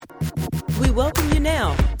We welcome you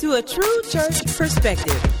now to A True Church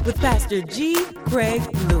Perspective with Pastor G. Craig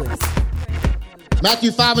Lewis. Matthew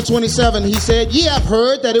 5:27, he said, "Ye have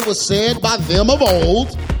heard that it was said by them of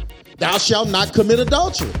old, thou shalt not commit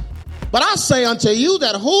adultery. But I say unto you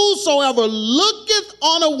that whosoever looketh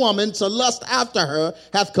on a woman to lust after her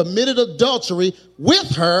hath committed adultery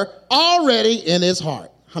with her already in his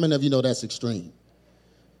heart." How many of you know that's extreme?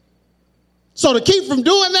 So to keep from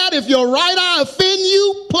doing that, if your right eye offend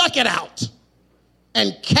you, pluck it out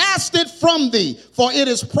and cast it from thee. For it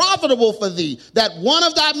is profitable for thee that one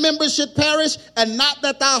of thy members should perish, and not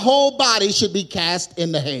that thy whole body should be cast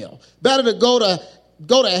into hell. Better to go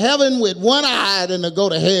to heaven with one eye than to go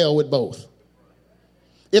to hell with both.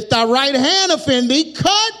 If thy right hand offend thee,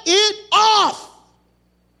 cut it off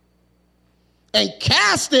and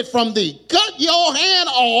cast it from thee. Cut your hand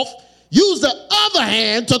off. Use the other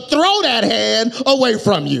hand to throw that hand away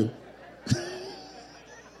from you.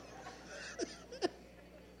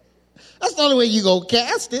 That's the only way you go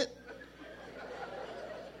cast it.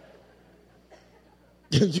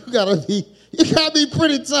 You gotta be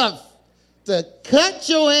pretty tough to cut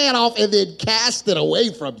your hand off and then cast it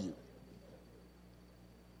away from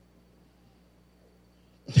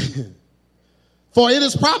you. For it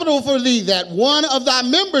is profitable for thee that one of thy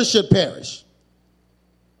members should perish,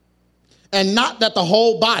 and not that the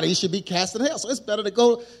whole body should be cast in hell. So it's better to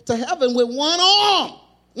go to heaven with one arm,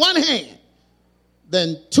 one hand,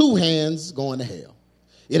 than two hands going to hell.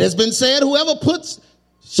 It has been said, whoever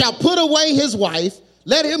shall put away his wife,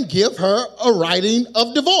 let him give her a writing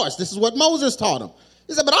of divorce. This is what Moses taught him.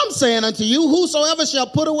 He said, but I'm saying unto you, whosoever shall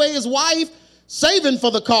put away his wife, saving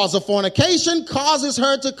for the cause of fornication, causes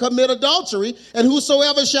her to commit adultery, and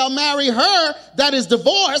whosoever shall marry her that is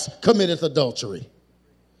divorced, committeth adultery.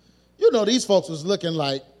 You know, these folks was looking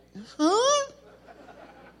like, huh?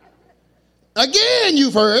 Again,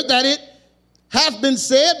 you've heard that it hath been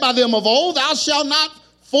said by them of old, thou shalt not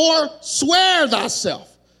forswear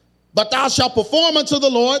thyself, but thou shalt perform unto the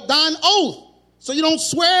Lord thine oath. So you don't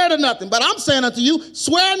swear to nothing. But I'm saying unto you,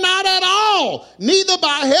 swear not at all, neither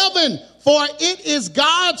by heaven, for it is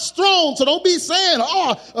God's throne. So don't be saying,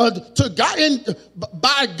 to God, and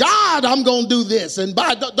by God I'm going to do this. And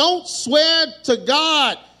don't swear to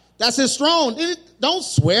God. That's his throne. Don't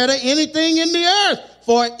swear to anything in the earth,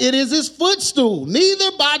 for it is his footstool.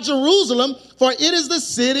 Neither by Jerusalem, for it is the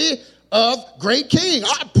city of great king.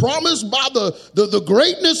 I promise by the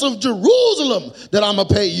greatness of Jerusalem that I'm going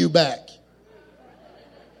to pay you back.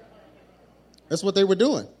 That's what they were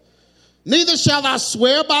doing. Neither shalt thou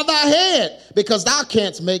swear by thy head, because thou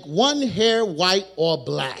canst make one hair white or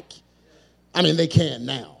black. I mean, they can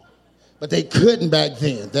now, but they couldn't back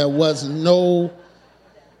then. There was no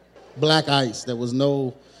black ice. They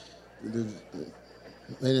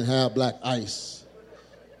didn't have black ice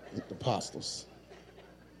with the apostles.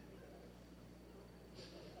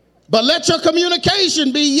 But let your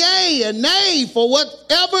communication be yea and nay, for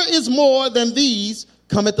whatever is more than these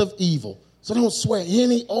cometh of evil. So don't swear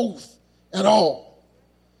any oath at all.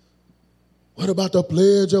 What about the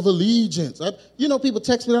Pledge of Allegiance? People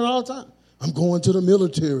text me that all the time. I'm going to the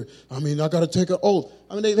military. I got to take an oath.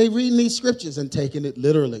 They reading these scriptures and taking it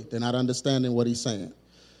literally. They're not understanding what he's saying.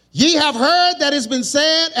 Ye have heard that it's been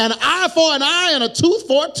said, an eye for an eye and a tooth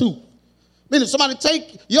for a tooth. Meaning if somebody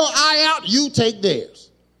take your eye out, you take theirs.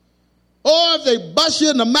 Or if they bust you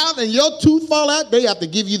in the mouth and your tooth fall out, they have to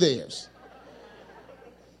give you theirs.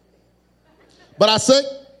 But I say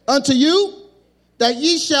unto you that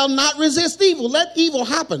ye shall not resist evil. Let evil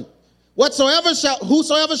happen. Whosoever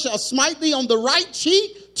shall smite thee on the right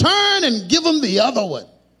cheek, turn and give him the other one.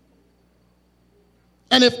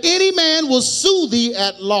 And if any man will sue thee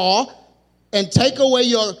at law and take away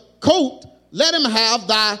your coat, let him have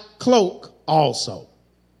thy cloak also,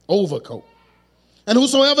 overcoat. And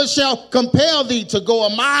whosoever shall compel thee to go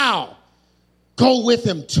a mile, go with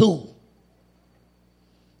him 2.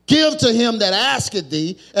 Give to him that asketh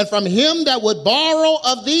thee, and from him that would borrow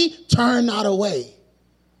of thee, turn not away.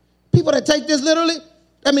 People that take this literally,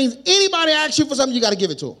 that means anybody asks you for something, you got to give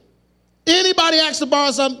it to them. Anybody asks to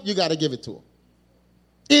borrow something, you got to give it to them.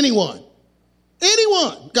 Anyone,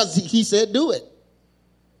 because he said do it.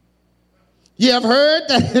 Ye have heard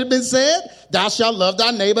that it had been said, thou shalt love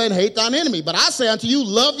thy neighbor and hate thine enemy. But I say unto you,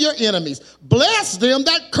 love your enemies. Bless them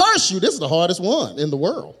that curse you. This is the hardest one in the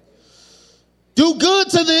world. Do good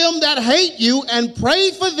to them that hate you, and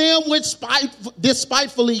pray for them which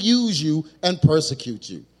despitefully use you and persecute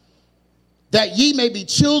you, that ye may be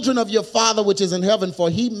children of your Father which is in heaven, for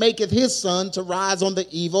he maketh his sun to rise on the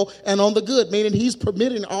evil and on the good, meaning he's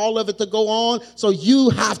permitting all of it to go on, so you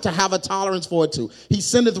have to have a tolerance for it too. He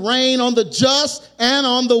sendeth rain on the just and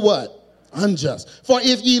on the what? Unjust. For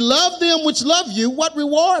if ye love them which love you, what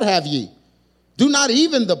reward have ye? Do not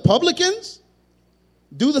even the publicans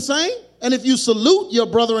do the same? And if you salute your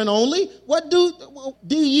brethren only, what do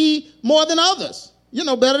ye more than others? You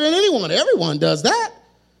know better than anyone. Everyone does that.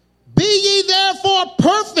 Be ye therefore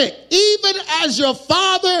perfect, even as your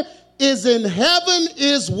Father is in heaven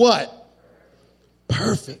is what?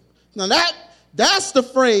 Perfect. Now that's the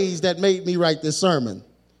phrase that made me write this sermon,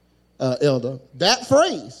 Elder. That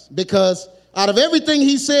phrase. Because out of everything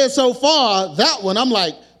he said so far, that one, I'm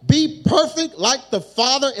like, be perfect like the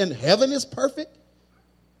Father in heaven is perfect.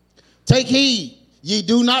 Take heed, ye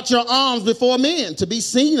do not your alms before men to be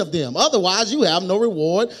seen of them. Otherwise you have no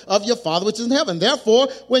reward of your Father which is in heaven. Therefore,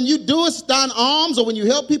 when you doest thine alms or when you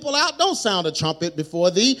help people out, don't sound a trumpet before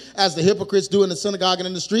thee, as the hypocrites do in the synagogue and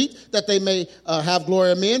in the street, that they may have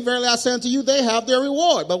glory of men. Verily I say unto you, they have their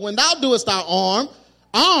reward. But when thou doest thy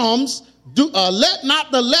alms, let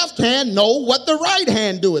not the left hand know what the right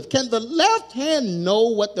hand doeth. Can the left hand know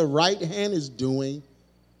what the right hand is doing?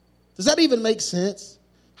 Does that even make sense?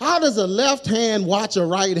 How does a left hand watch a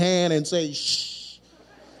right hand and say, shh?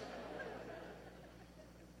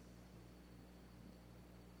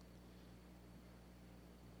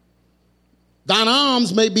 Thine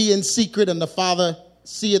alms may be in secret, and the Father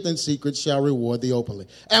seeth in secret shall reward thee openly.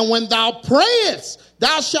 And when thou prayest,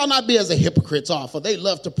 thou shalt not be as the hypocrites are, for they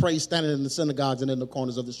love to pray standing in the synagogues and in the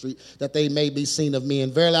corners of the street, that they may be seen of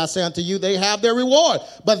men. Verily I say unto you, they have their reward.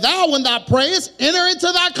 But thou, when thou prayest, enter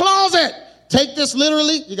into thy closet. Take this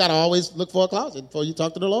literally. You got to always look for a closet before you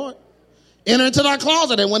talk to the Lord. Enter into thy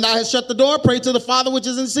closet, and when thou hast shut the door, pray to the Father which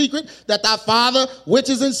is in secret, that thy Father which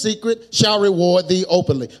is in secret shall reward thee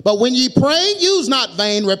openly. But when ye pray, use not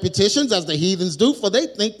vain repetitions as the heathens do, for they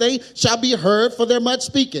think they shall be heard for their much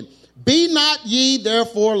speaking. Be not ye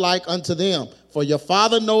therefore like unto them, for your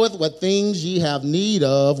Father knoweth what things ye have need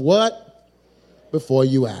of, what? Before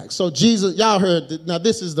you ask. So Jesus, y'all heard, now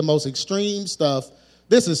this is the most extreme stuff.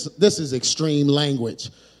 This is extreme language.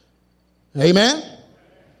 Amen?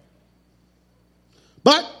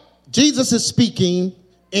 But Jesus is speaking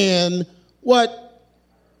in what?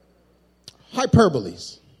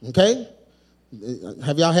 Hyperboles. Okay?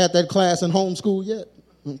 Have y'all had that class in homeschool yet?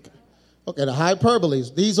 Okay, the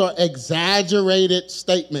hyperboles. These are exaggerated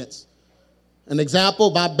statements. An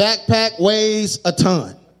example, my backpack weighs a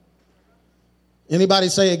ton. Anybody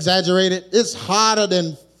say exaggerated? It's hotter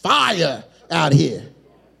than fire out here.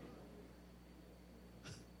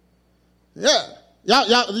 Yeah.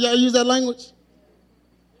 Y'all use that language?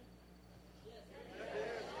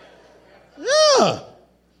 Yeah.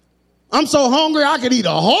 I'm so hungry I could eat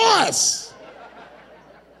a horse.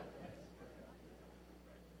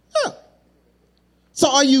 Yeah. So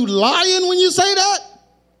are you lying when you say that?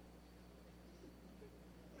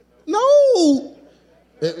 No.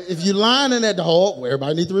 If you're lying in that whole,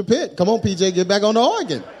 everybody needs to repent. Come on, PJ, get back on the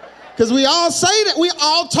organ. Because we all say that. We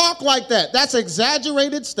all talk like that. That's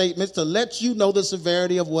exaggerated statements to let you know the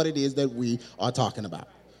severity of what it is that we are talking about.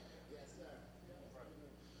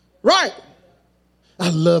 Right. I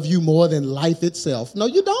love you more than life itself. No,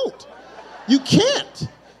 you don't. You can't.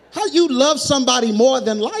 How you love somebody more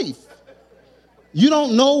than life? You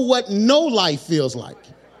don't know what no life feels like.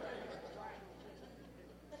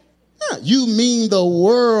 Yeah, you mean the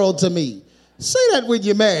world to me. Say that when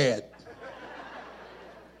you're mad.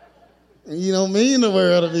 You don't mean the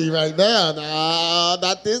world to me right now. No,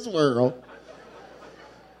 not this world.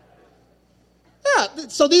 Yeah,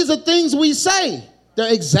 so these are things we say.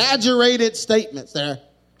 They're exaggerated statements. They're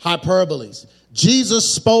hyperboles. Jesus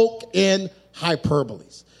spoke in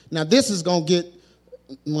hyperboles. Now, this is going to get,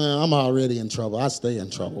 well, I'm already in trouble. I stay in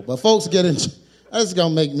trouble. But folks get in, that's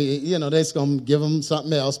going to make me, that's going to give them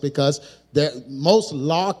something else because most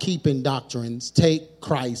law-keeping doctrines take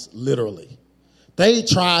Christ literally. They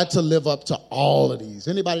try to live up to all of these.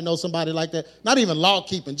 Anybody know somebody like that? Not even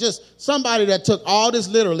law-keeping, just somebody that took all this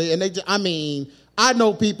literally. And I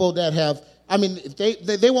know people that have,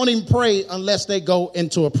 they won't even pray unless they go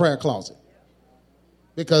into a prayer closet.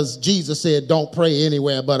 Because Jesus said, don't pray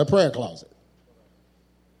anywhere but a prayer closet.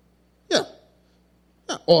 Yeah.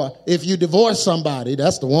 Or if you divorce somebody,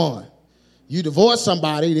 that's the one. You divorce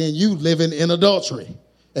somebody, then you living in adultery.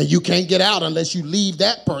 And you can't get out unless you leave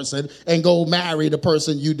that person and go marry the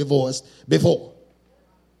person you divorced before.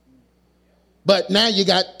 But now you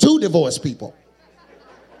got two divorced people.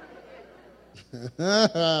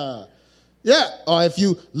 Yeah. Or if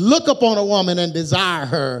you look upon a woman and desire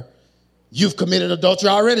her, you've committed adultery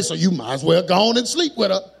already, so you might as well go on and sleep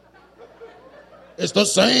with her. It's the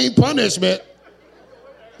same punishment.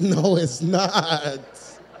 No, it's not.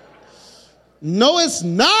 No, it's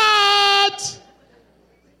not.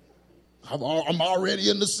 I'm already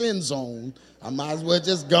in the sin zone. I might as well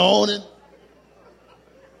just go on and...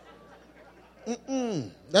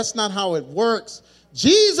 That's not how it works.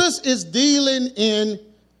 Jesus is dealing in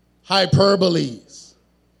hyperboles.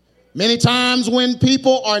 Many times when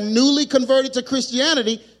people are newly converted to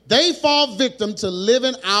Christianity, they fall victim to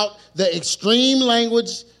living out the extreme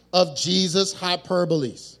language of Jesus'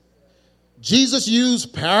 hyperboles. Jesus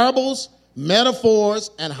used parables,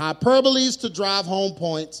 metaphors, and hyperboles to drive home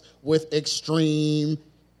points with extreme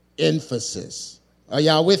emphasis. Are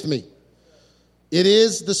y'all with me? It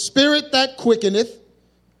is the spirit that quickeneth.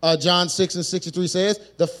 John 6:63 says,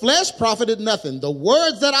 the flesh profited nothing. The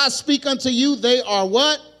words that I speak unto you, they are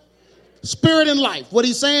what? Spirit and life. What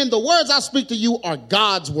he's saying, the words I speak to you are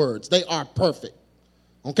God's words. They are perfect.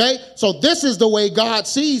 Okay? So this is the way God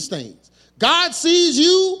sees things. God sees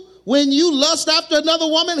you when you lust after another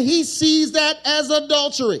woman. He sees that as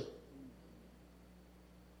adultery.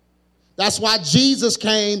 That's why Jesus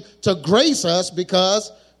came to grace us,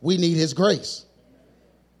 because we need his grace.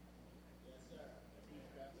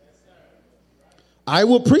 I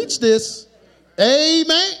will preach this,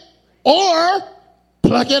 amen, or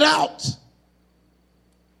pluck it out.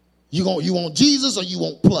 You want Jesus or you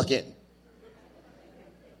want pluck it?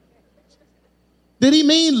 Did he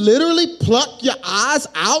mean literally pluck your eyes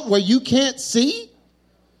out where you can't see?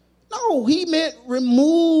 No, he meant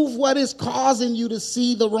remove what is causing you to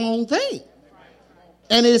see the wrong thing.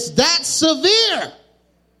 And it's that severe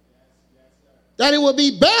that it would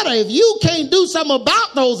be better if you can't do something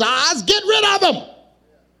about those eyes, get rid of them.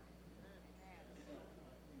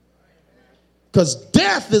 Because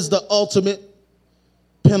death is the ultimate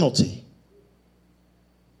penalty.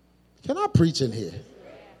 Can I preach in here?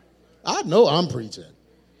 I know I'm preaching.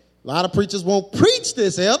 A lot of preachers won't preach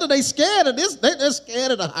this, elder. They scared of this. They're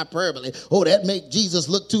scared of the hyperbole. Oh, that make Jesus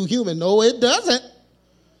look too human. No, it doesn't.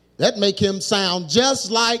 That make him sound just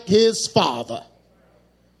like his Father.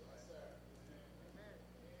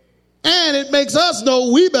 And it makes us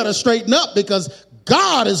know we better straighten up, because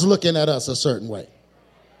God is looking at us a certain way.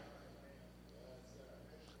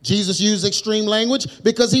 Jesus used extreme language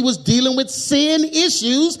because he was dealing with sin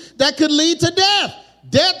issues that could lead to death.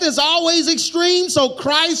 Death is always extreme, so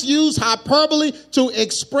Christ used hyperbole to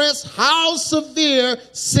express how severe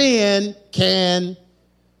sin can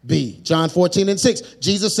be. John 14:6.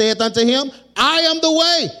 Jesus saith unto him, I am the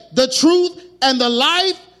way, the truth, and the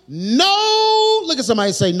life. No, look at somebody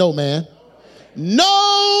and say, no man.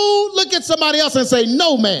 No, look at somebody else and say,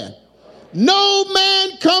 no man. No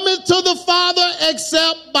man cometh to the Father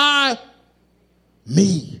except by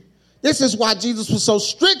me. This is why Jesus was so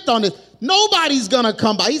strict on this. Nobody's going to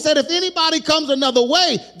come by. He said, if anybody comes another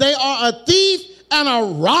way, they are a thief and a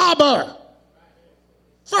robber.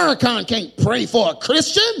 Farrakhan can't pray for a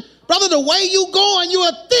Christian. Brother, the way you going, you're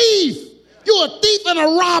a thief. You're a thief and a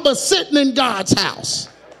robber sitting in God's house.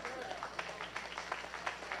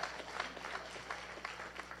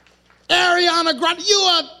 Ariana Grande,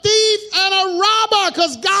 you're a thief and a robber,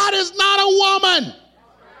 because God is not a woman.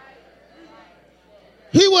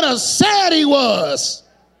 He would have said he was.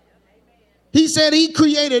 He said he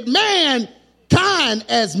created mankind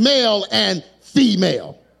as male and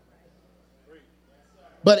female.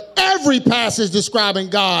 But every passage describing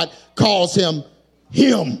God calls him,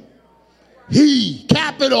 he,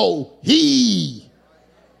 capital He.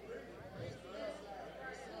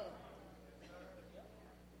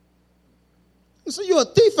 So you're a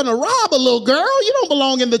thief and a robber, little girl. You don't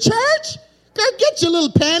belong in the church. Girl, get your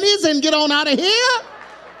little panties and get on out of here.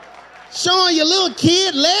 Showing your little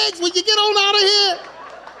kid legs when you get on out of here.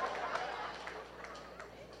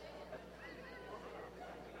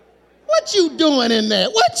 What you doing in there?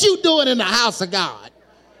 What you doing in the house of God?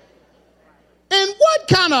 And what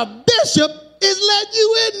kind of bishop is letting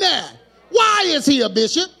you in there? Why is he a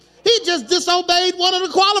bishop? He just disobeyed one of the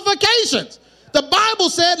qualifications. The Bible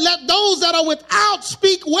said, let those that are without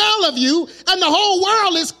speak well of you, and the whole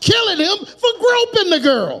world is killing him for groping the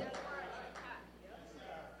girl.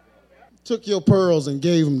 Took your pearls and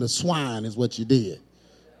gave them to swine is what you did.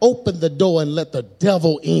 Open the door and let the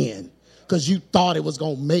devil in, because you thought it was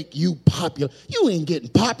going to make you popular. You ain't getting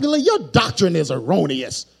popular. Your doctrine is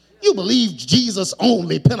erroneous. You believe Jesus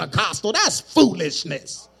only Pentecostal. That's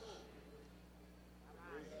foolishness.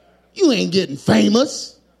 You ain't getting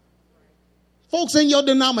famous. Folks in your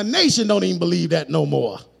denomination don't even believe that no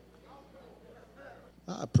more.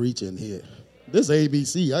 I preach in here. This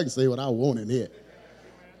ABC, I can say what I want in here.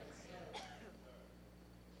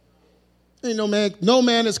 Ain't no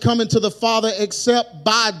man is coming to the Father except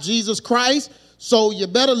by Jesus Christ. So you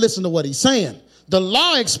better listen to what he's saying. The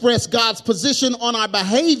law expressed God's position on our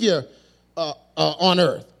behavior on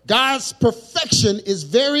earth. God's perfection is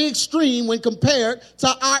very extreme when compared to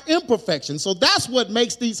our imperfection. So that's what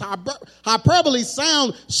makes these hyperbole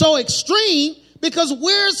sound so extreme, because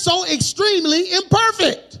we're so extremely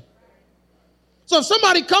imperfect. So if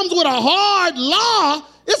somebody comes with a hard law,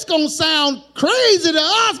 it's going to sound crazy to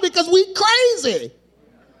us because we crazy.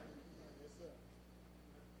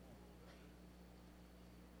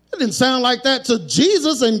 It didn't sound like that to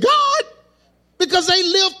Jesus and God, because they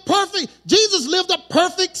lived perfect. Jesus lived a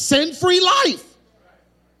perfect, sin-free life.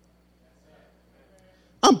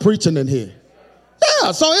 I'm preaching in here.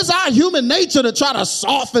 Yeah, so it's our human nature to try to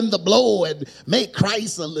soften the blow and make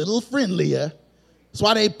Christ a little friendlier. That's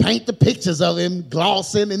why they paint the pictures of him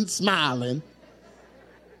glossing and smiling.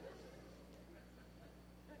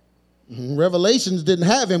 Revelations didn't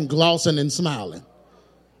have him glossing and smiling.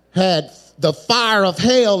 Had the fire of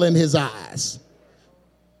hell in his eyes.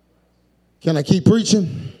 Can I keep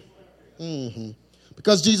preaching?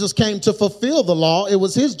 Because Jesus came to fulfill the law, it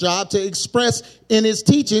was his job to express in his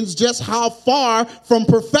teachings just how far from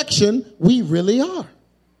perfection we really are.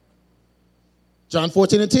 John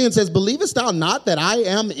 14:10 says, "Believest thou not that I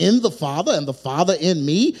am in the Father and the Father in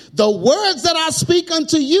me? The words that I speak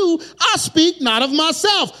unto you, I speak not of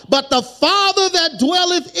myself, but the Father that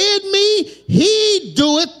dwelleth in me, he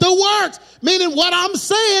doeth the works." Meaning what I'm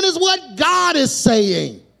saying is what God is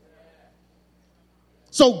saying.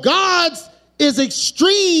 So God is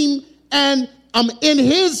extreme and in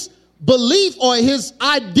his belief or his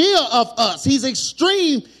idea of us. He's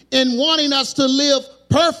extreme in wanting us to live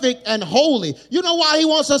perfect and holy. You know why he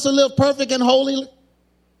wants us to live perfect and holy?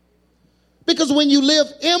 Because when you live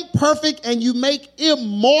imperfect and you make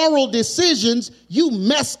immoral decisions, you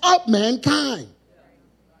mess up mankind.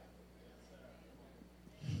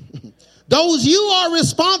 Those you are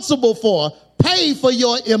responsible for pay for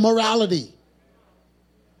your immorality.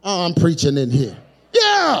 Oh, I'm preaching in here.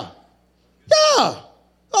 Yeah.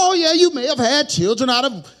 Oh, yeah, you may have had children out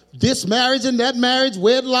of this marriage and that marriage,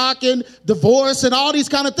 wedlock and divorce and all these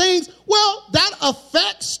kind of things. Well, that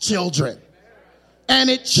affects children. And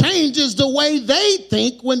it changes the way they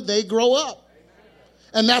think when they grow up.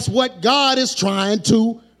 And that's what God is trying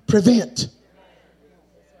to prevent.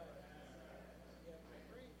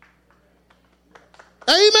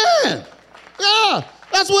 Amen. Yeah,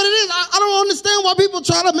 that's what it is. I don't understand why people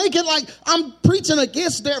try to make it like I'm preaching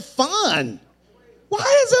against their fun.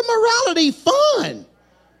 Why is immorality fun?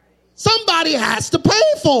 Somebody has to pay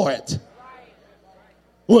for it.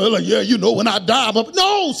 Well, yeah, you know, when I die, but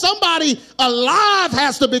no, somebody alive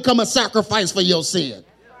has to become a sacrifice for your sin.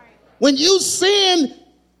 When you sin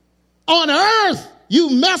on earth, you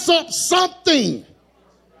mess up something.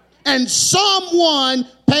 And someone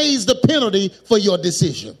pays the penalty for your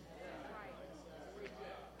decision.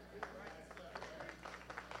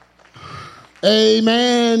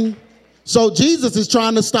 Amen. So Jesus is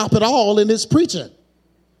trying to stop it all in his preaching.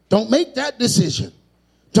 Don't make that decision.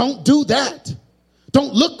 Don't do that.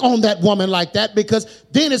 Don't look on that woman like that, because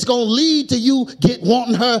then it's going to lead to you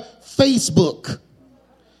wanting her Facebook,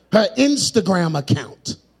 her Instagram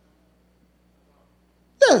account.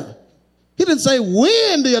 Yeah. He didn't say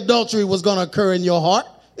when the adultery was going to occur in your heart.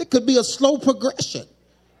 It could be a slow progression,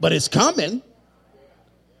 but it's coming.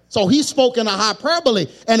 So he spoke in a hyperbole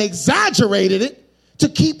and exaggerated it to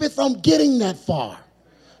keep it from getting that far.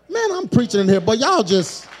 Man, I'm preaching in here, but y'all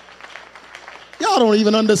don't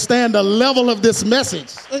even understand the level of this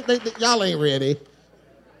message. Y'all ain't ready.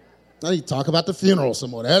 I need to talk about the funeral some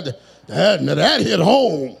more. That hit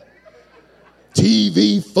home.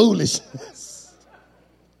 TV foolishness.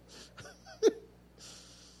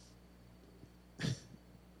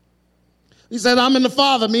 He said, I'm in the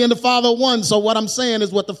Father, me and the Father are one. So what I'm saying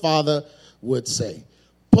is what the Father would say.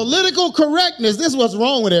 Political correctness, this is what's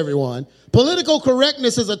wrong with everyone. Political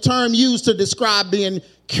correctness is a term used to describe being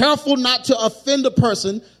careful not to offend a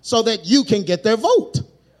person so that you can get their vote.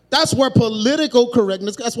 That's where political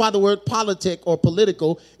correctness, that's why the word politic or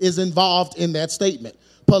political is involved in that statement.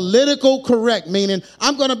 Political correct, meaning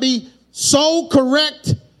I'm going to be so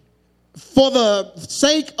correct for the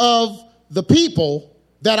sake of the people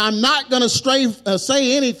that I'm not going to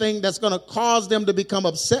say anything that's going to cause them to become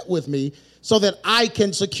upset with me so that I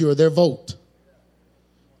can secure their vote.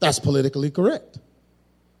 That's politically correct.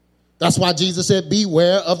 That's why Jesus said,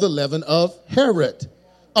 beware of the leaven of Herod,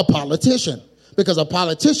 a politician, because a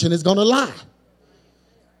politician is going to lie.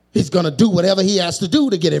 He's going to do whatever he has to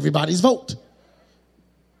do to get everybody's vote.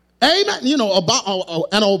 Amen. You know,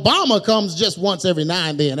 an Obama comes just once every now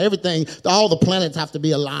and then. All the planets have to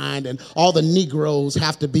be aligned and all the Negroes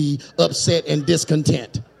have to be upset and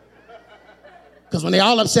discontent. Because when they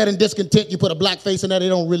all upset and discontent, you put a black face in there, they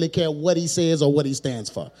don't really care what he says or what he stands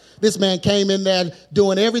for. This man came in there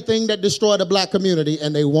doing everything that destroyed the black community,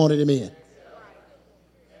 and they wanted him in.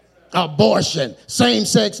 Abortion,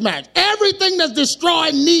 same-sex marriage, everything that's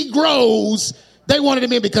destroyed Negroes, they wanted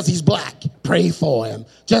him in because he's black. Pray for him.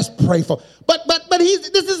 Just pray for him. But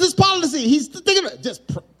this is his policy. He's thinking,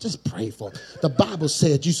 just pray for him. The Bible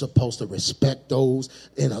said you're supposed to respect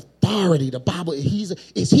those in authority. The Bible,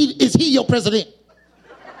 is he your president?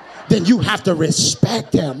 Then you have to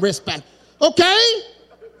respect him. Respect. Okay?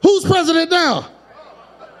 Who's president now?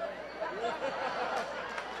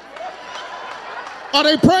 Are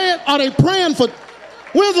they praying? Are they praying for?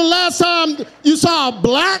 When's the last time you saw a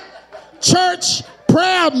black church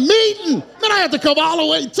prayer meeting? Man, I had to come all the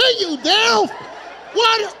way to you, Dale.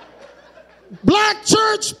 What? Black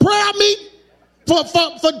church prayer meeting for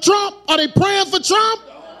Trump? Are they praying for Trump?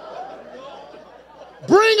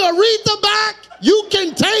 Bring Aretha back. You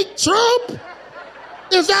can take Trump.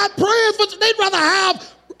 Is that praying for? They'd rather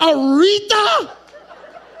have Aretha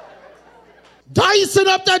Dyson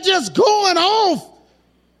up there just going off.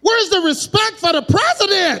 Where's the respect for the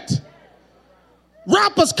president?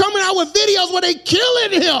 Rappers coming out with videos where they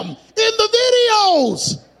killing him in the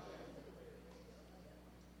videos.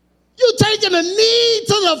 You taking a knee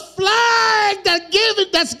to the flag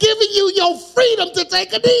that's giving you your freedom to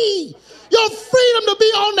take a knee. Your freedom to be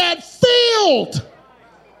on that field.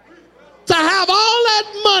 To have all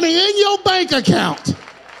that money in your bank account.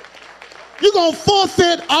 You're going to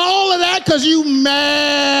forfeit all of that because you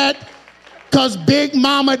mad because Big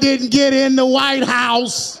Mama didn't get in the White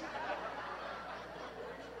House.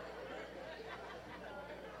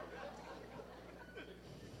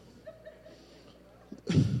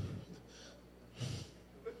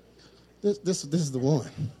 This is the one.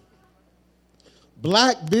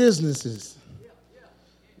 Black businesses,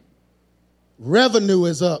 revenue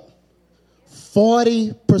is up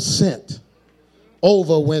 40%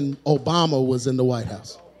 over when Obama was in the White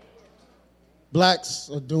House.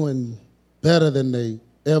 Blacks are doing better than they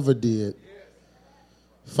ever did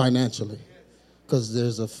financially because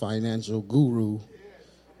there's a financial guru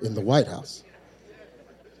in the White House.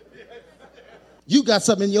 You got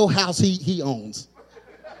something in your house he owns.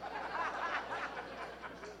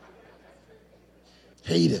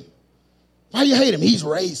 Hate him. Why you hate him? He's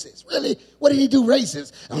racist. Really? What did he do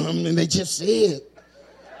racist? And they just said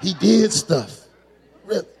he did stuff.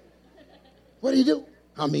 Really? What did he do?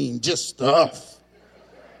 I mean, just stuff.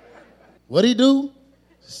 What did he do?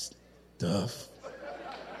 Stuff.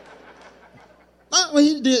 Well,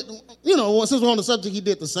 he did, since we're on the subject, he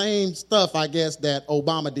did the same stuff, I guess, that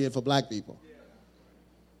Obama did for black people.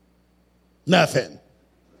 Nothing.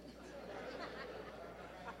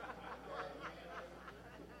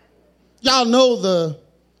 Y'all know the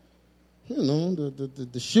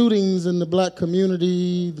shootings in the black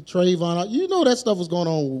community, the Trayvon. You know that stuff was going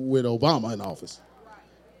on with Obama in office.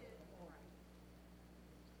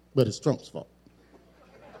 But it's Trump's fault.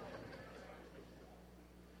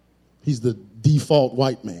 He's the default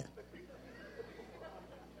white man.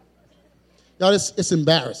 Y'all, it's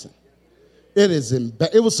embarrassing.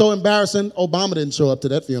 It was so embarrassing, Obama didn't show up to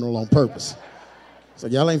that funeral on purpose. So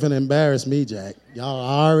y'all ain't finna embarrass me, Jack. Y'all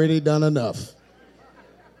already done enough.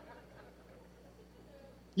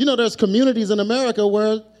 You know, there's communities in America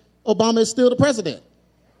where Obama is still the president.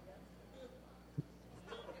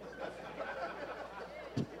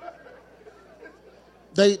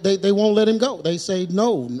 They won't let him go. They say,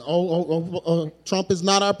 no, Trump is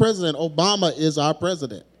not our president. Obama is our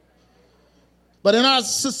president. But in our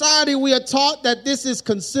society, we are taught that this is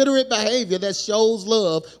considerate behavior that shows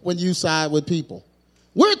love when you side with people.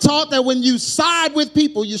 We're taught that when you side with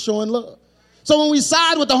people, you're showing love. So when we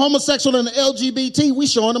side with the homosexual and the LGBT, we're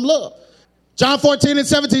showing them love. John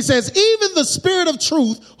 14:17 says, even the Spirit of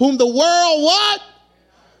truth, whom the world what?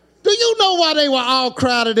 Do you know why they were all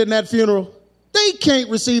crowded in that funeral? They can't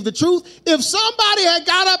receive the truth. If somebody had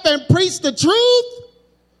got up and preached the truth,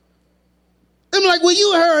 I'm like, will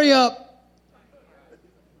you hurry up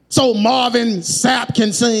so Marvin Sapp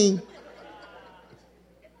can sing?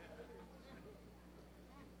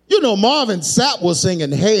 You know, Marvin Sapp was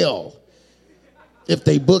singing Hell if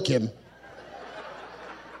they book him.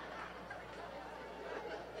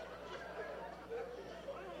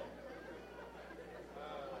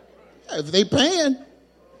 If they paying.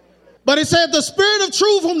 But it said the Spirit of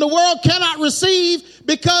truth whom the world cannot receive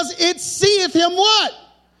because it seeth him what?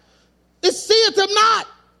 It seeth him not.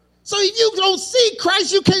 So if you don't see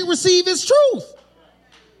Christ, you can't receive his truth.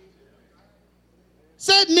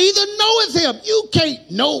 Said neither knoweth him. You can't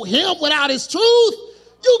know him without his truth.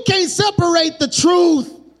 You can't separate the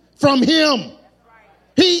truth from him.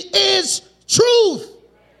 He is truth.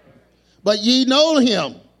 But ye know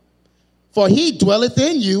him, for he dwelleth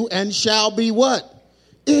in you and shall be what?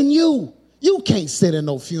 In you. You can't sit in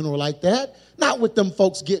no funeral like that. Not with them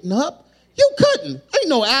folks getting up. You couldn't. Can't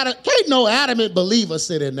no adamant believer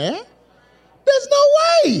sit in there. There's no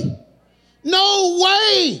way. No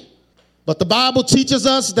way. But the Bible teaches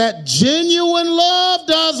us that genuine love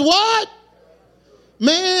does what?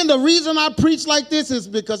 Man, the reason I preach like this is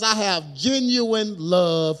because I have genuine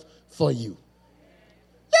love for you.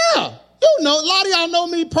 Yeah. You know, a lot of y'all know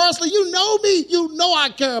me personally. You know me. You know I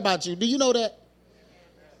care about you. Do you know that?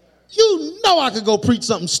 You know I could go preach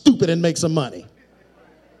something stupid and make some money.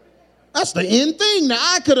 That's the end thing. Now,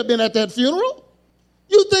 I could have been at that funeral.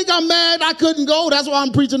 You think I'm mad I couldn't go? That's why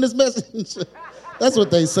I'm preaching this message. That's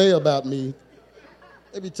what they say about me.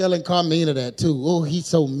 They be telling Carmina that too. Oh, he's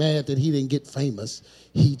so mad that he didn't get famous.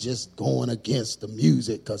 He just going against the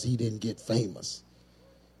music because he didn't get famous.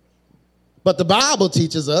 But the Bible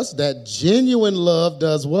teaches us that genuine love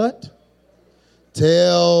does what?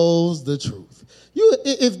 Tells the truth.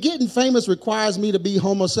 If getting famous requires me to be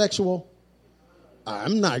homosexual,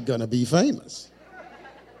 I'm not going to be famous.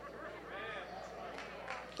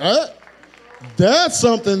 That's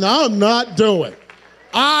something I'm not doing.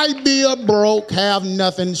 I be a broke, have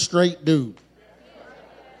nothing straight dude.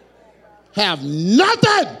 Have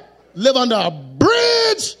nothing. Live under a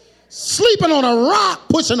bridge, sleeping on a rock,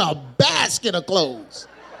 pushing a basket of clothes.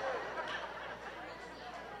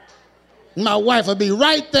 My wife will be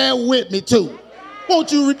right there with me too.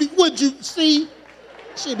 Would you see?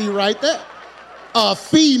 She'll be right there. A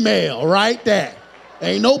female right there.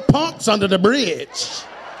 Ain't no punks under the bridge.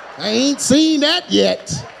 I ain't seen that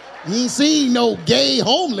yet. You ain't seen no gay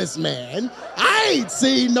homeless man. I ain't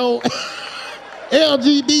seen no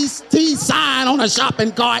LGBT sign on a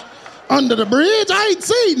shopping cart under the bridge. I ain't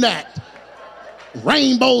seen that.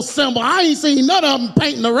 Rainbow symbol. I ain't seen none of them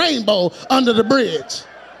painting a rainbow under the bridge.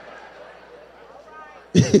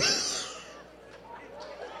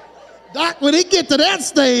 Doc, when it get to that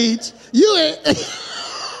stage, you ain't...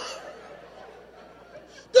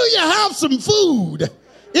 Do you have some food?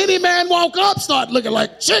 Any man walk up, start looking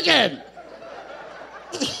like chicken.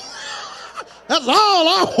 That's all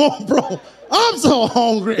I want, bro. I'm so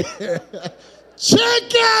hungry.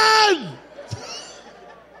 Chicken!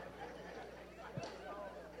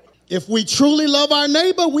 If we truly love our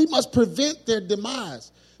neighbor, we must prevent their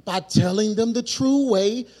demise by telling them the true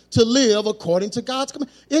way to live according to God's command.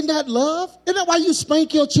 Isn't that love? Isn't that why you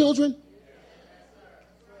spank your children?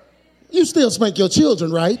 You still spank your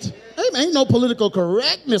children, right? Hey, man, ain't no political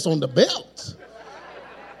correctness on the belt.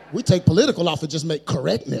 We take political off and just make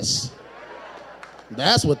correctness.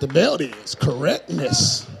 That's what the belt is,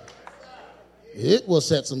 correctness. It will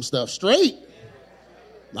set some stuff straight.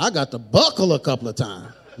 I got to buckle a couple of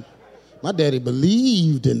times. My daddy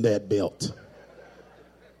believed in that belt.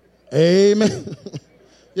 Amen.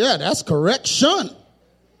 Yeah, that's correction.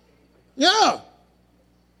 Yeah.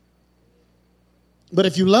 But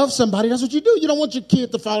if you love somebody, that's what you do. You don't want your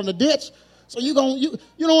kid to fall in the ditch. So you don't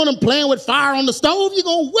want them playing with fire on the stove. You're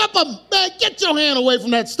going to whip them. Man, get your hand away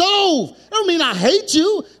from that stove. That don't mean I hate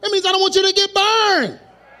you. That means I don't want you to get burned.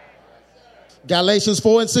 Galatians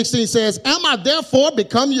 4:16 says, am I therefore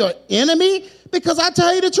become your enemy because I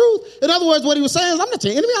tell you the truth? In other words, what he was saying is, I'm not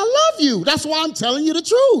your enemy. I love you. That's why I'm telling you the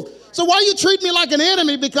truth. So why you treat me like an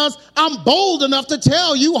enemy? Because I'm bold enough to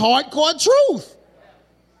tell you hardcore truth.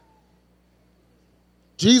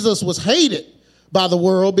 Jesus was hated by the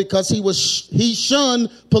world because he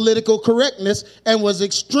shunned political correctness and was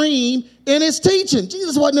extreme in his teaching.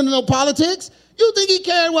 Jesus wasn't into no politics. You think he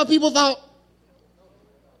cared what people thought?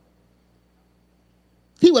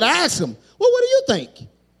 He would ask them, well, what do you think?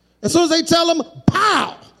 As soon as they tell him,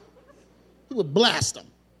 pow, he would blast them.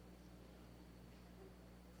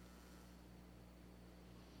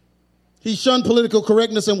 He shunned political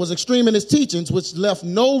correctness and was extreme in his teachings, which left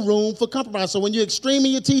no room for compromise. So when you're extreme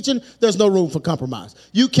in your teaching, there's no room for compromise.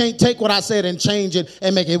 You can't take what I said and change it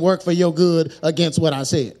and make it work for your good against what I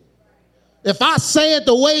said. If I say it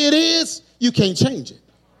the way it is, you can't change it.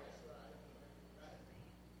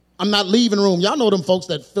 I'm not leaving room. Y'all know them folks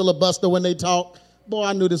that filibuster when they talk. Boy,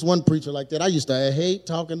 I knew this one preacher like that. I used to hate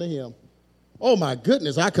talking to him. Oh, my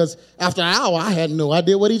goodness. Because after an hour, I had no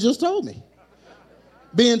idea what he just told me.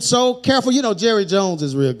 Being so careful. You know, Jerry Jones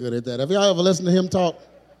is real good at that. Have y'all ever listened to him talk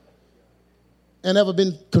and ever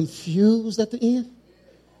been confused at the end?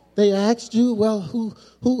 They asked you, well, who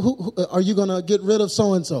are you going to get rid of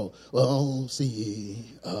so-and-so? Well, see,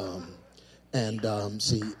 and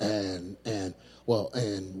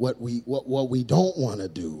what we don't want to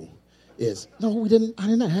do is, no, I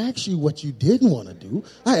didn't ask you what you didn't want to do.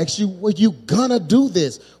 I asked you, were you gonna do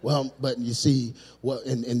this? Well, but you see, well,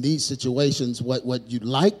 in these situations, what you'd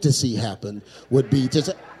like to see happen would be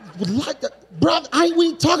just, brother, we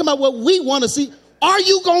ain't talking about what we want to see. Are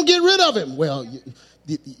you gonna get rid of him? Well,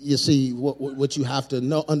 you see, what you have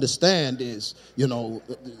to understand is,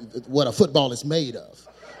 what a football is made of.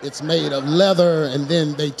 It's made of leather, and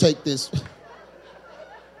then they take this.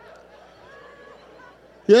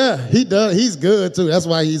 Yeah, he does. He's good, too. That's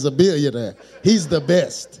why he's a billionaire. He's the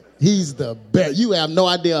best. He's the best. You have no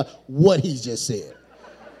idea what he just said.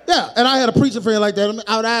 Yeah, and I had a preacher friend like that.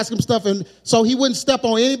 I would ask him stuff, and so he wouldn't step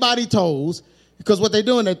on anybody's toes, because what they're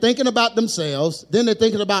doing, they're thinking about themselves. Then they're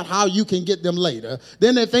thinking about how you can get them later.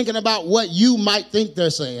 Then they're thinking about what you might think they're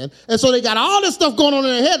saying. And so they got all this stuff going on in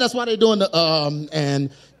their head. That's why they're doing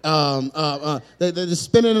they're just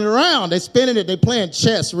spinning it around. They're spinning it. They're playing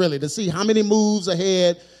chess, really, to see how many moves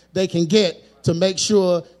ahead they can get to make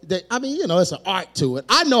sure that, it's an art to it.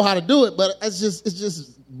 I know how to do it, but it's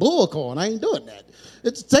just bullcorn. I ain't doing that.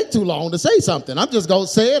 It take too long to say something. I'm just going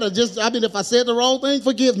to say it, if I said the wrong thing,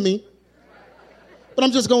 forgive me. But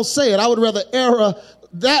I'm just going to say it. I would rather err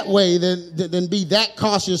that way than be that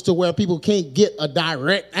cautious to where people can't get a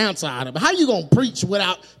direct answer out of it. How are you going to preach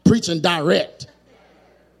without preaching direct?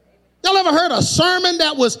 Y'all ever heard a sermon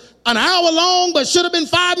that was an hour long but should have been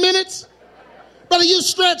 5 minutes? Brother, you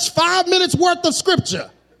stretch 5 minutes worth of scripture.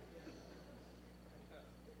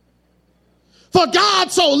 For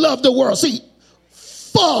God so loved the world. See,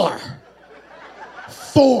 four.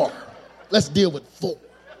 Let's deal with four.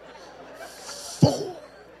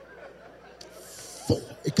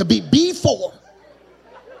 It could be B4,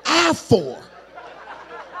 I4,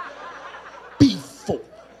 B4,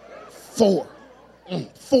 4.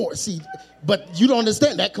 4. See, but you don't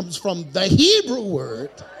understand. That comes from the Hebrew word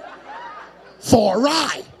for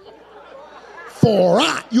I. For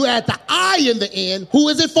I. You add the I in the end. Who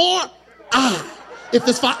is it for? I. If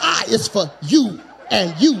it's for I, it's for you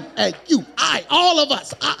and you and you. I. All of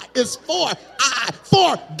us. I. It's for I.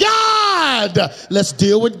 For God. Let's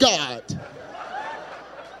deal with God.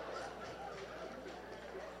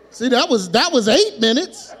 See, that was 8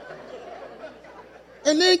 minutes.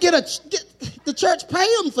 And then get the church pay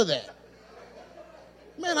them for that.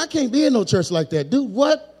 Man, I can't be in no church like that. Dude,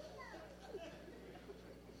 what?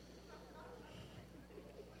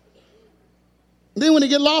 Then when they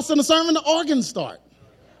get lost in the sermon, the organs start.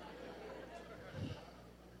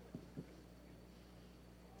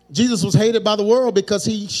 Jesus was hated by the world because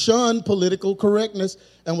he shunned political correctness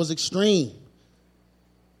and was extreme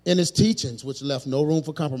in his teachings, which left no room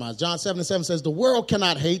for compromise. John 7:7 says, the world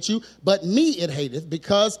cannot hate you, but me it hateth,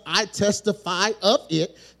 because I testify of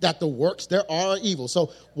it that the works there are evil.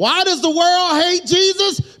 So why does the world hate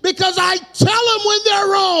Jesus? Because I tell them when they're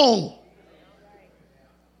wrong.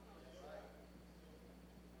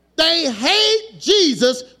 They hate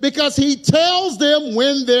Jesus because he tells them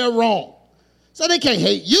when they're wrong. So they can't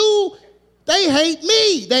hate you. They hate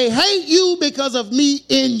me. They hate you because of me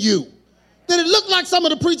in you. Did it look like some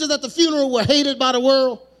of the preachers at the funeral were hated by the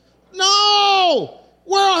world? No.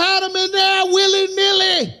 World had them in there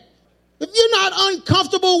willy-nilly. If you're not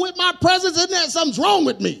uncomfortable with my presence in there, something's wrong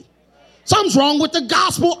with me. Something's wrong with the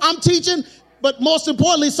gospel I'm teaching. But most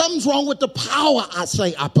importantly, something's wrong with the power I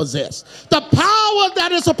say I possess. The power that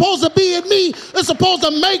is supposed to be in me is supposed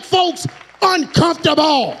to make folks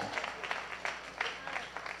uncomfortable.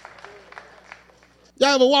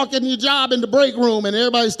 Y'all ever walk in your job in the break room and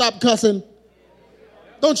everybody stop cussing?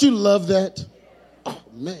 Don't you love that? Oh,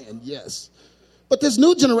 man, yes. But this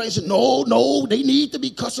new generation, no, they need to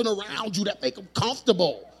be cussing around you. That make them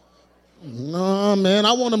comfortable. No, man,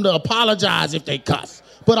 I want them to apologize if they cuss.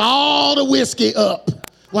 Put all the whiskey up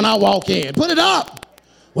when I walk in. Put it up.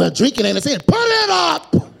 Well, drinking ain't a sin. Put it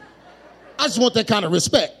up. I just want that kind of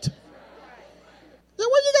respect. Then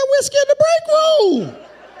where you got whiskey in the break room?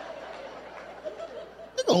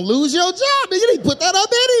 You're going to lose your job. You need to put that up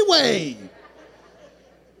anyway.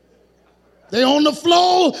 They on the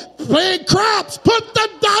floor playing craps. Put the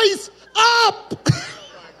dice up.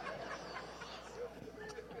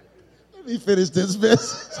 Let me finish this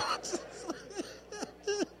message.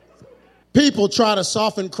 People try to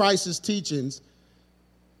soften Christ's teachings,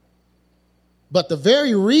 but the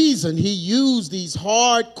very reason he used these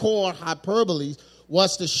hardcore hyperboles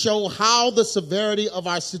was to show how the severity of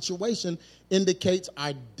our situation indicates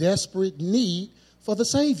our desperate need for the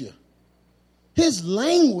Savior. His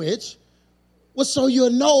language was so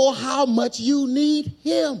you'll know how much you need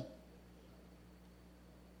him.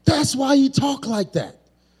 That's why he talked like that.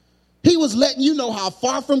 He was letting you know how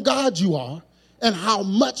far from God you are and how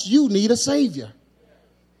much you need a Savior.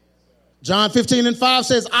 John 15:5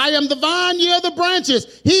 says, I am the vine, ye are the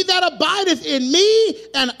branches. He that abideth in me,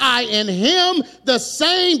 and I in him, the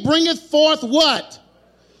same bringeth forth what?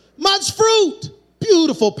 Much fruit.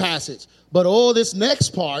 Beautiful passage. But this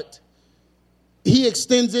next part, he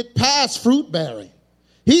extends it past fruit bearing.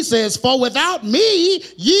 He says, for without me,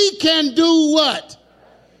 ye can do what?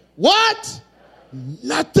 What?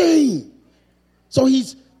 Nothing. So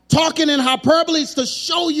he's talking in hyperboles to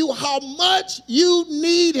show you how much you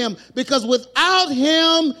need him, because without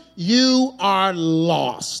him, you are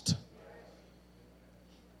lost.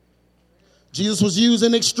 Jesus was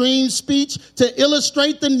using extreme speech to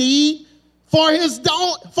illustrate the need for his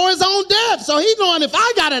own death. So he's going, if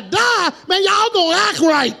I gotta die, man, y'all gonna act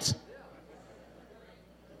right.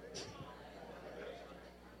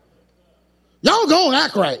 Y'all gonna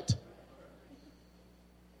act right.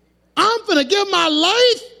 I'm finna give my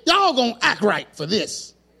life. Y'all gonna act right for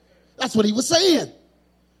this. That's what he was saying.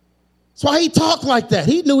 That's why he talked like that.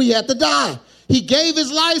 He knew he had to die. He gave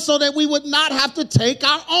his life so that we would not have to take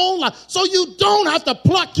our own life. So you don't have to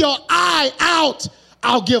pluck your eye out.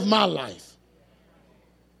 I'll give my life.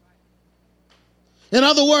 In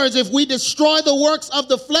other words, if we destroy the works of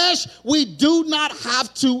the flesh, we do not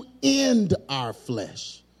have to end our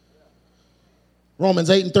flesh. Romans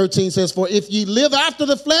 8:13 says, for if ye live after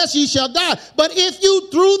the flesh, ye shall die. But if you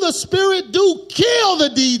through the Spirit do kill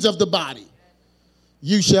the deeds of the body,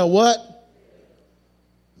 you shall what?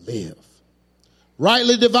 Live.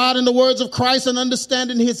 Rightly dividing the words of Christ and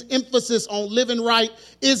understanding his emphasis on living right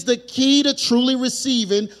is the key to truly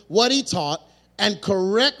receiving what he taught and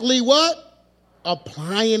correctly what?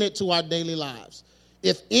 Applying it to our daily lives.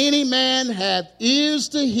 If any man hath ears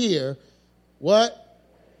to hear, what?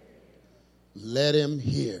 Let him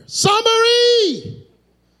hear. Summary.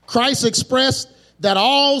 Christ expressed that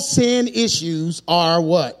all sin issues are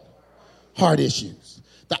what? Heart issues.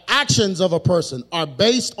 The actions of a person are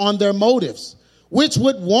based on their motives, which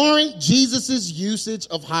would warrant Jesus' usage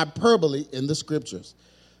of hyperbole in the scriptures.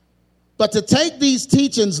 But to take these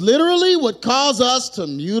teachings literally would cause us to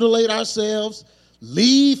mutilate ourselves,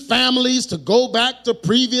 leave families to go back to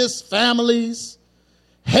previous families,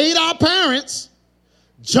 hate our parents,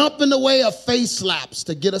 jump in the way of face slaps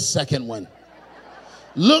to get a second one,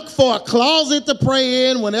 look for a closet to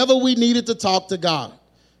pray in whenever we needed to talk to God.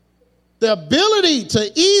 The ability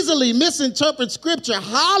to easily misinterpret scripture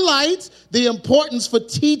highlights the importance for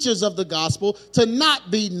teachers of the gospel to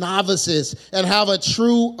not be novices and have a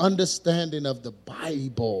true understanding of the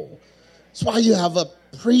Bible. That's why you have a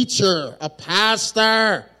preacher, a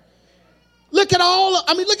pastor. Look at all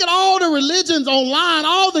the religions online,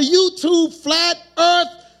 all the YouTube flat earth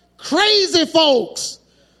crazy folks,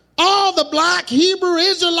 all the black Hebrew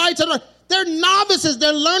Israelites. They're novices.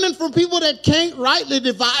 They're learning from people that can't rightly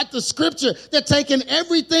divide the scripture. They're taking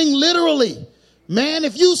everything literally. Man,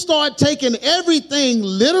 if you start taking everything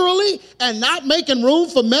literally and not making room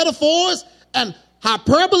for metaphors and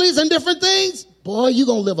hyperboles and different things, boy, you're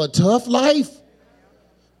going to live a tough life.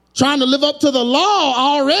 Trying to live up to the law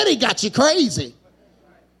already got you crazy.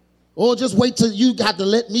 Or just wait till you got to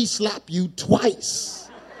let me slap you twice.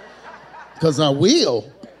 Because I will.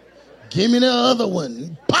 Give me the other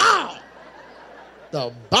one. Pow!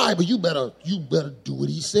 The Bible, you better do what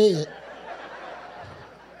he said.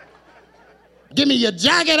 Give me your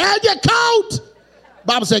jacket and your coat.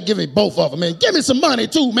 Bible said give me both of them, man. Give me some money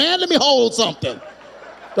too, man. Let me hold something.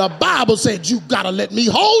 The Bible said you got to let me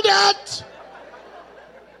hold it.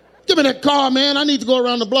 Give me that car, man. I need to go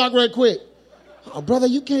around the block right quick. Oh, brother,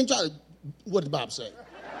 you can't drive. What did the Bible say?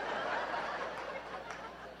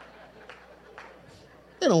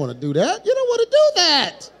 You don't want to do that. You don't want to do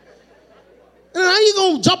that. And how you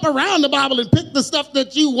going to jump around the Bible and pick the stuff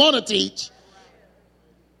that you want to teach?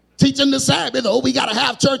 Teaching the Sabbath. Oh, we got to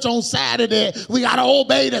have church on Saturday. We got to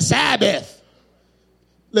obey the Sabbath.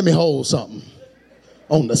 Let me hold something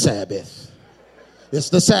on the Sabbath. It's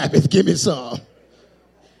the Sabbath. Give me some.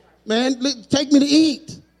 Man, take me to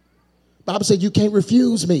eat. Bible said you can't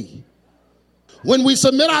refuse me. When we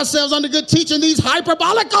submit ourselves under good teaching, these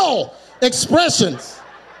hyperbolical expressions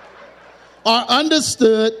are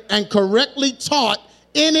understood and correctly taught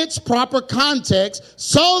in its proper context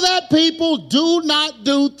so that people do not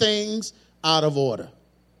do things out of order.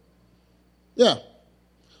 Yeah.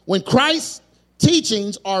 When Christ's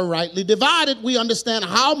teachings are rightly divided, we understand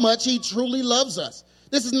how much he truly loves us.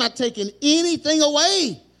 This is not taking anything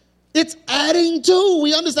away. It's adding to.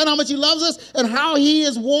 We understand how much he loves us and how he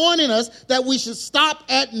is warning us that we should stop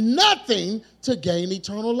at nothing to gain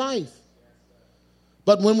eternal life.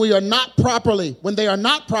 But when they are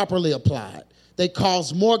not properly applied, they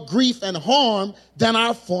cause more grief and harm than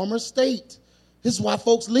our former state. This is why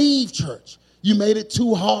folks leave church. You made it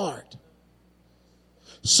too hard.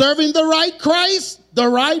 Serving the right Christ the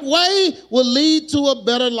right way will lead to a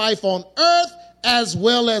better life on earth as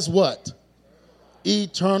well as what?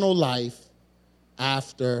 Eternal life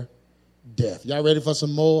after death. Y'all ready for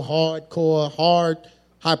some more hard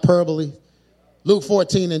hyperbole? Luke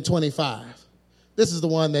 14:25. This is the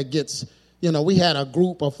one that gets, we had a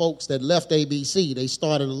group of folks that left ABC. They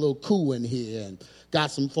started a little coup in here and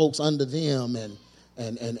got some folks under them, and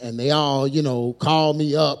they all, called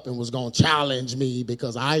me up and was going to challenge me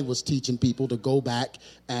because I was teaching people to go back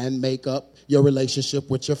and make up your relationship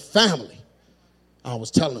with your family. I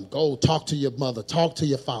was telling them, go talk to your mother, talk to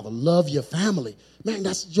your father, love your family. Man,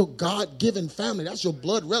 that's your God-given family. That's your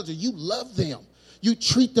blood relative. You love them. You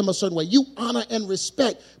treat them a certain way. You honor and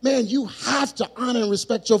respect. Man, you have to honor and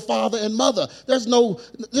respect your father and mother. There's no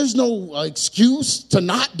excuse to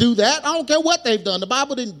not do that. I don't care what they've done. The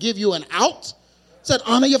Bible didn't give you an out. It said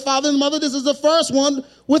honor your father and mother. This is the first one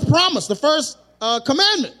with promise, the first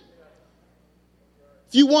commandment.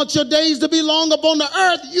 If you want your days to be long upon the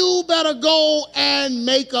earth, you better go and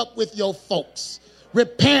make up with your folks.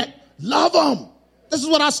 Repent. Love them. This is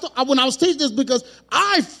what when I was teaching this, because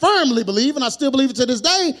I firmly believe, and I still believe it to this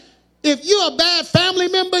day, if you're a bad family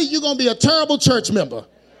member, you're going to be a terrible church member.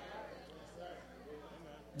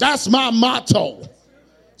 That's my motto.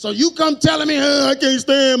 So you come telling me, I can't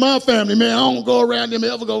stand my family, man. I don't go around them,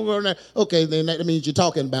 ever go around there. Okay, then that means you're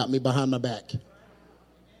talking about me behind my back.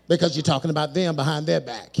 Because you're talking about them behind their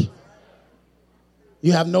back.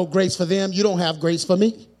 You have no grace for them. You don't have grace for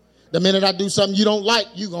me. The minute I do something you don't like,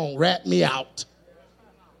 you're going to rat me out.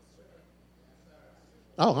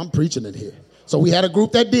 Oh, I'm preaching it here. So we had a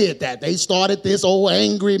group that did that. They started this old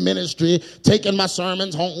angry ministry, taking my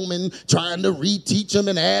sermons home and trying to reteach them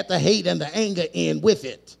and add the hate and the anger in with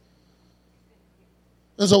it.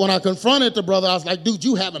 And so when I confronted the brother, I was like, dude,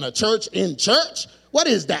 you having a church in church? What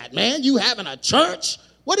is that, man? You having a church?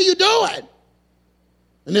 What are you doing?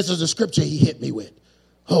 And this is the scripture he hit me with.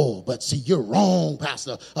 Oh, but see, you're wrong,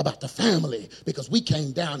 Pastor, about the family, because we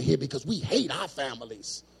came down here because we hate our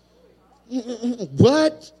families.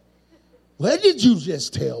 What? What did you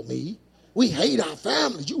just tell me? We hate our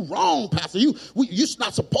families. You wrong, Pastor. You're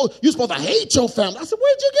supposed to hate your family. I said,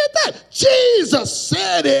 where'd you get that? Jesus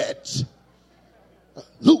said it.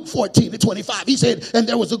 Luke 14:25, he said, and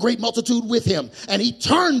there was a great multitude with him. And he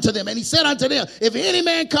turned to them and he said unto them, if any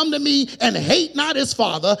man come to me and hate not his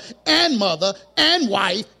father and mother and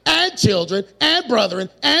wife and children and brethren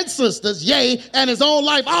and sisters, yea, and his own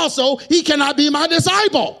life also, he cannot be my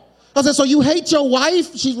disciple. I said, so you hate your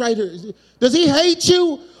wife? She's right here. Does he hate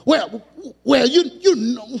you? Well, you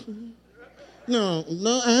know.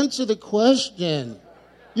 No, answer the question.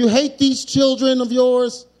 You hate these children of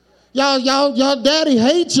yours? Y'all daddy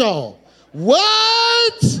hates y'all.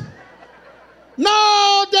 What?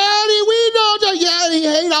 No, daddy, we don't. Yeah, he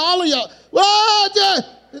hate all of y'all.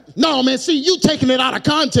 What? No, man, see, you taking it out of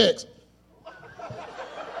context.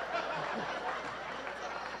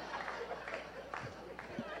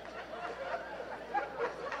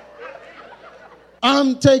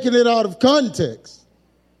 I'm taking it out of context.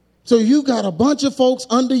 So you got a bunch of folks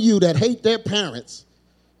under you that hate their parents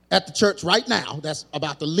at the church right now that's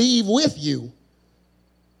about to leave with you,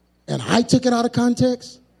 and I took it out of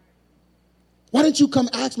context? Why didn't you come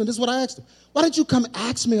ask me? This is what I asked him. Why didn't you come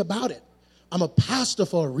ask me about it? I'm a pastor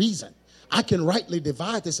for a reason. I can rightly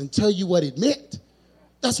divide this and tell you what it meant.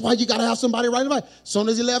 That's why you got to have somebody rightly divide. As soon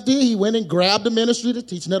as he left here, he went and grabbed the ministry to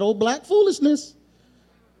teaching that old black foolishness.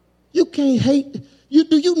 You can't hate.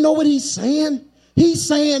 Do you know what he's saying? He's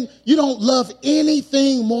saying you don't love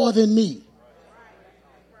anything more than me.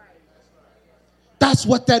 That's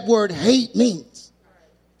what that word hate means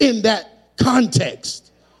in that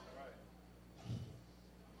context.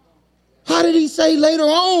 How did he say later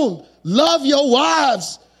on, love your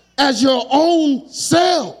wives as your own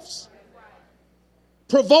selves?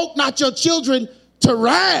 Provoke not your children to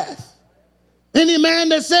wrath. Any man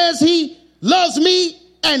that says he loves me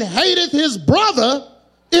and hateth his brother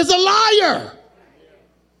is a liar.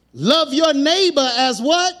 Love your neighbor as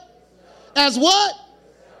what? As what?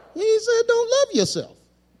 He said, don't love yourself.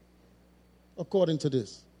 According to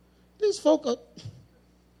this. These folk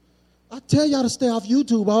I tell y'all to stay off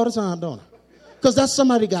YouTube all the time, don't I? Because that's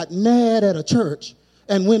somebody got mad at a church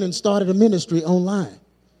and went and started a ministry online.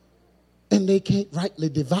 And they can't rightly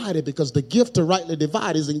divide it because the gift to rightly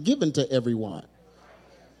divide isn't given to everyone.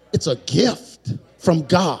 It's a gift from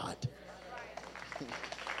God.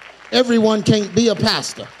 Everyone can't be a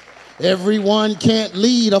pastor. Everyone can't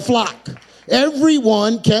lead a flock.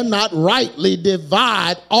 Everyone cannot rightly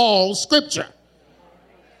divide all scripture.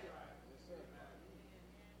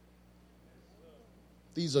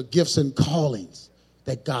 These are gifts and callings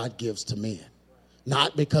that God gives to men,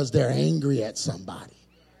 not because they're angry at somebody.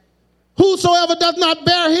 Whosoever does not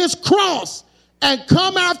bear his cross and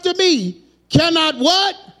come after me cannot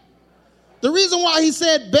what? The reason why he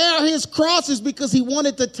said bear his cross is because he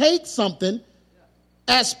wanted to take something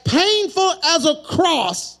as painful as a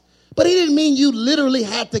cross, but he didn't mean you literally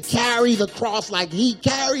had to carry the cross like he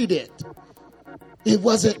carried it. It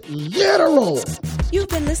wasn't literal. You've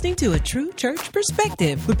been listening to A True Church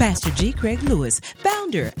Perspective with Pastor G. Craig Lewis,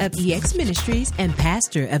 founder of EX Ministries and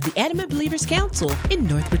pastor of the Adamant Believers Council in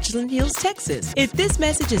North Richland Hills, Texas. If this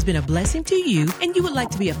message has been a blessing to you and you would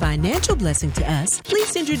like to be a financial blessing to us, please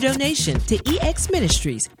send your donation to EX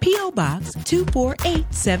Ministries, P.O. Box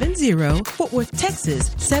 24870, Fort Worth,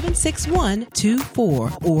 Texas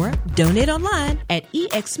 76124, or donate online at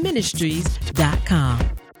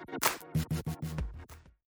exministries.com.